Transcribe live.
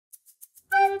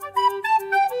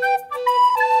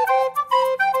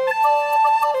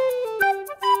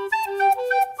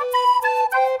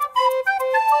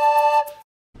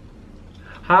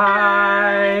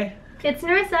It's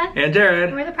Narissa. And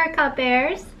Jared. We're the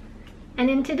Parkhopbears. And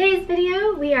in today's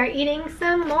video, we are eating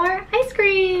some more ice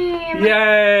cream.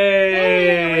 Yay!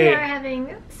 Yay! We are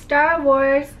having Star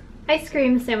Wars ice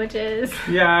cream sandwiches.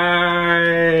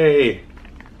 Yay!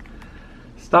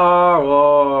 Star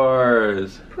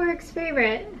Wars. Porg's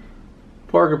favorite.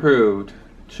 Porg approved.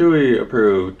 Chewy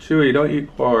approved. Chewy, don't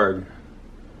eat Porg.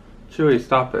 Chewy,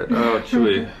 stop it. Oh,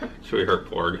 Chewy. Chewy hurt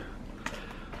Porg.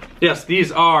 Yes,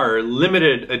 these are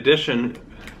limited edition.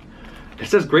 It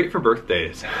says great for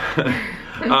birthdays.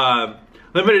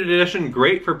 Limited edition,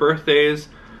 great for birthdays.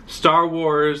 Star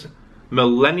Wars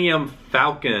Millennium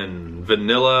Falcon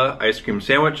vanilla ice cream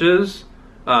sandwiches.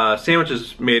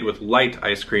 Sandwiches made with light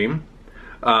ice cream.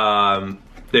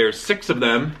 There's 6 of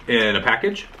them in a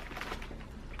package.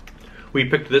 We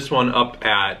picked this one up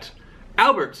at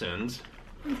Albertsons.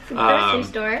 It's a grocery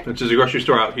store. Which is a grocery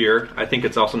store out here. I think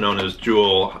it's also known as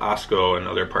Jewel, Osco, and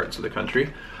other parts of the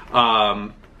country.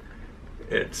 I'm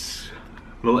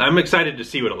excited to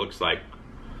see what it looks like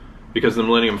because the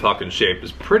Millennium Falcon shape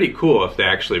is pretty cool if they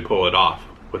actually pull it off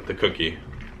with the cookie.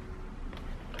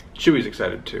 Chewy's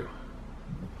excited too.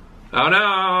 Oh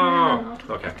no!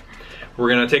 Okay,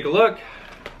 we're gonna take a look.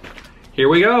 Here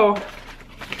we go.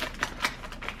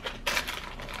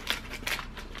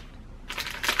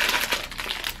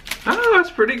 Oh, that's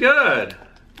pretty good.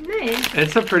 Nice.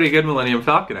 It's a pretty good Millennium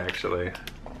Falcon, actually.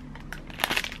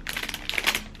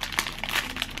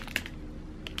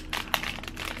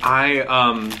 I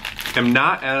am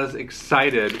not as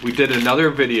excited. We did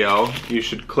another video. You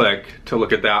should click to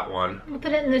look at that one. We'll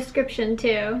put it in the description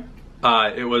too.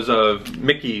 It was a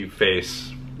Mickey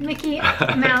face. Mickey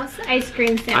Mouse ice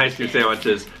cream sandwiches. Ice cream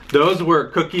sandwiches. Those were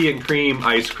cookie and cream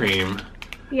ice cream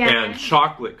and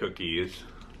chocolate cookies.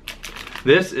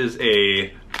 This is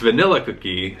a vanilla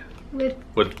cookie with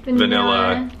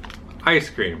vanilla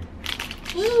ice cream.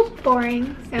 A little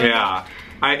boring. So. Yeah,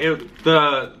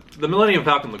 the Millennium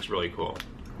Falcon looks really cool.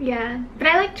 Yeah, but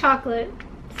I like chocolate,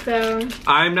 so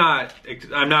I'm not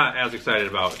as excited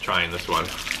about trying this one.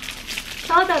 It's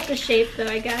all about the shape, though,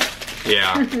 I guess.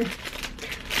 Yeah.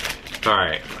 All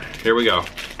right, here we go.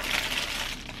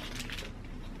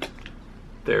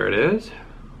 There it is.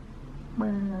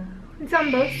 It's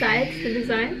on both sides, the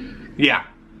design. Yeah.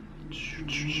 It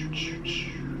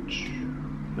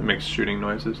makes shooting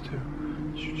noises too.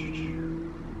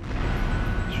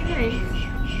 Nice.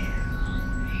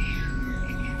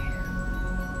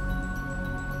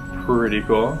 Pretty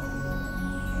cool.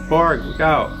 Porg, look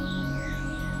out.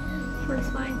 Porg's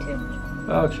flying too.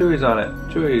 Oh, Chewy's on it.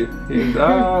 Chewy,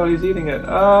 he's eating it.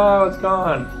 Oh, it's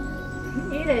gone.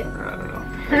 Eat it. I don't know.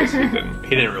 I guess he didn't.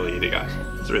 He didn't really eat it, guys.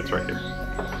 It's right here.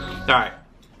 Alright,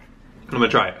 I'm gonna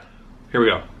try it. Here we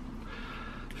go.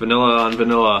 Vanilla on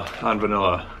vanilla on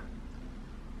vanilla.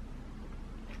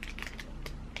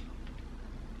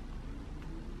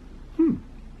 Kind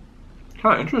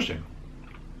of interesting.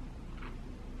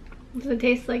 Does it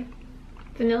taste like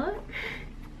vanilla?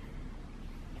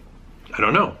 I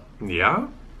don't know. Yeah?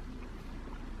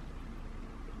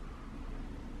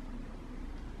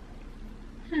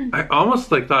 I almost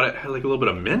thought it had like a little bit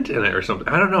of mint in it or something.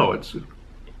 I don't know. Is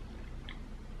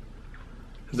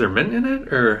there mint in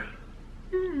it or?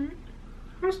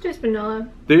 It's just vanilla.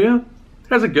 Do you? It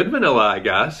has a good vanilla, I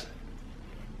guess.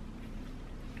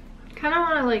 Kind of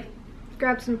want to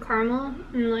grab some caramel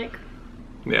and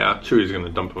Yeah, Chewy's gonna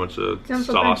dump a bunch of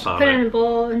sauce on it. Put it in a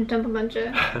bowl and dump a bunch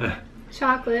of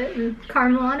chocolate and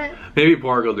caramel on it. Maybe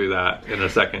Porg will do that in a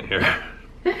second here.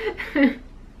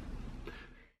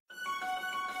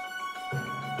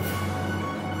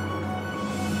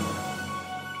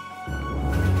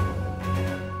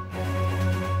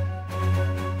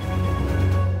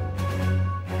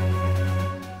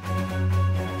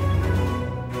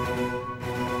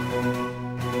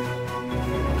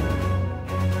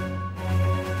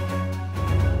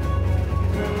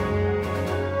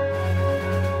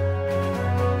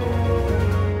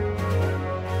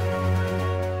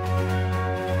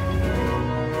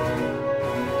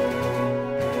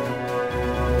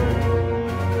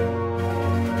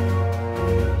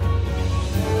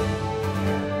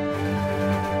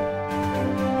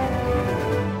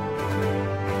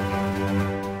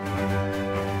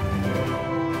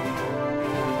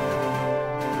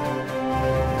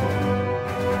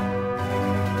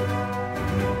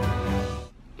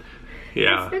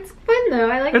 Yeah. It's fun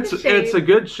though. I like the shape. It's a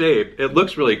good shape. It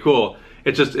looks really cool.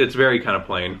 It's very kind of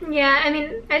plain. Yeah, I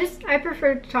mean, I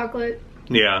prefer chocolate.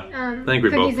 Yeah, I think we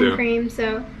both do. Cookies and cream,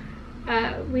 so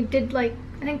we did I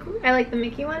think I like the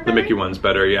Mickey one better. The Mickey one's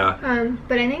better, yeah.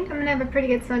 But I think I'm gonna have a pretty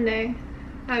good sundae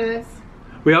out of this.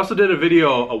 We also did a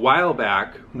video a while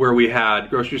back where we had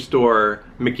grocery store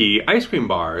Mickey ice cream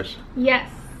bars.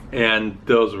 Yes. And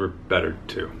those were better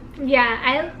too.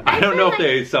 Yeah, I don't know if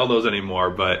they sell those anymore,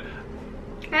 but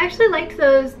I actually liked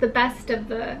those the best of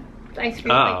the ice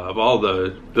cream. Of all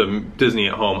the Disney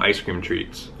at Home ice cream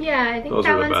treats. Yeah, I think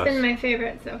that one's been my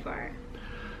favorite so far.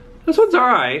 This one's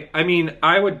alright. I mean,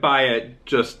 I would buy it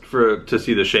just to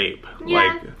see the shape.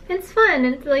 Yeah, it's fun.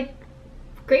 It's like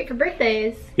great for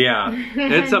birthdays. Yeah,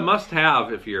 it's a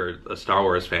must-have if you're a Star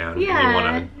Wars fan. Yeah. And you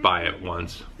want to buy it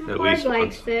once, at least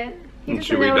once. Likes it. He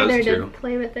doesn't Chewie know whether does to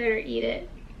play with it or eat it.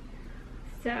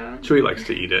 So Chewie likes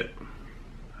to eat it.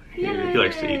 He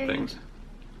likes to eat things.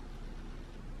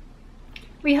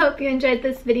 We hope you enjoyed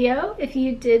this video. If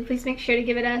you did, please make sure to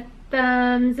give it a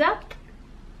thumbs up.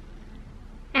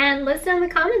 And let us know in the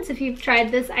comments if you've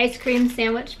tried this ice cream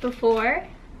sandwich before.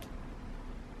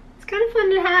 It's kind of fun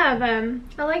to have.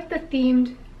 I like the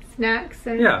themed snacks,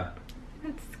 and yeah,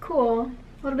 it's cool.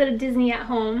 A little bit of Disney at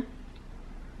home.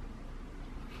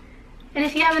 And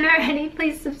if you haven't already,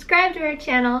 please subscribe to our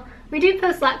channel. We do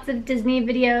post lots of Disney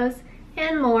videos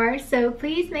and more, so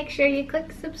please make sure you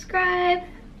click subscribe.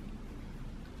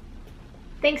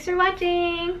 Thanks for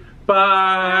watching.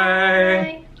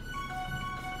 Bye. Bye.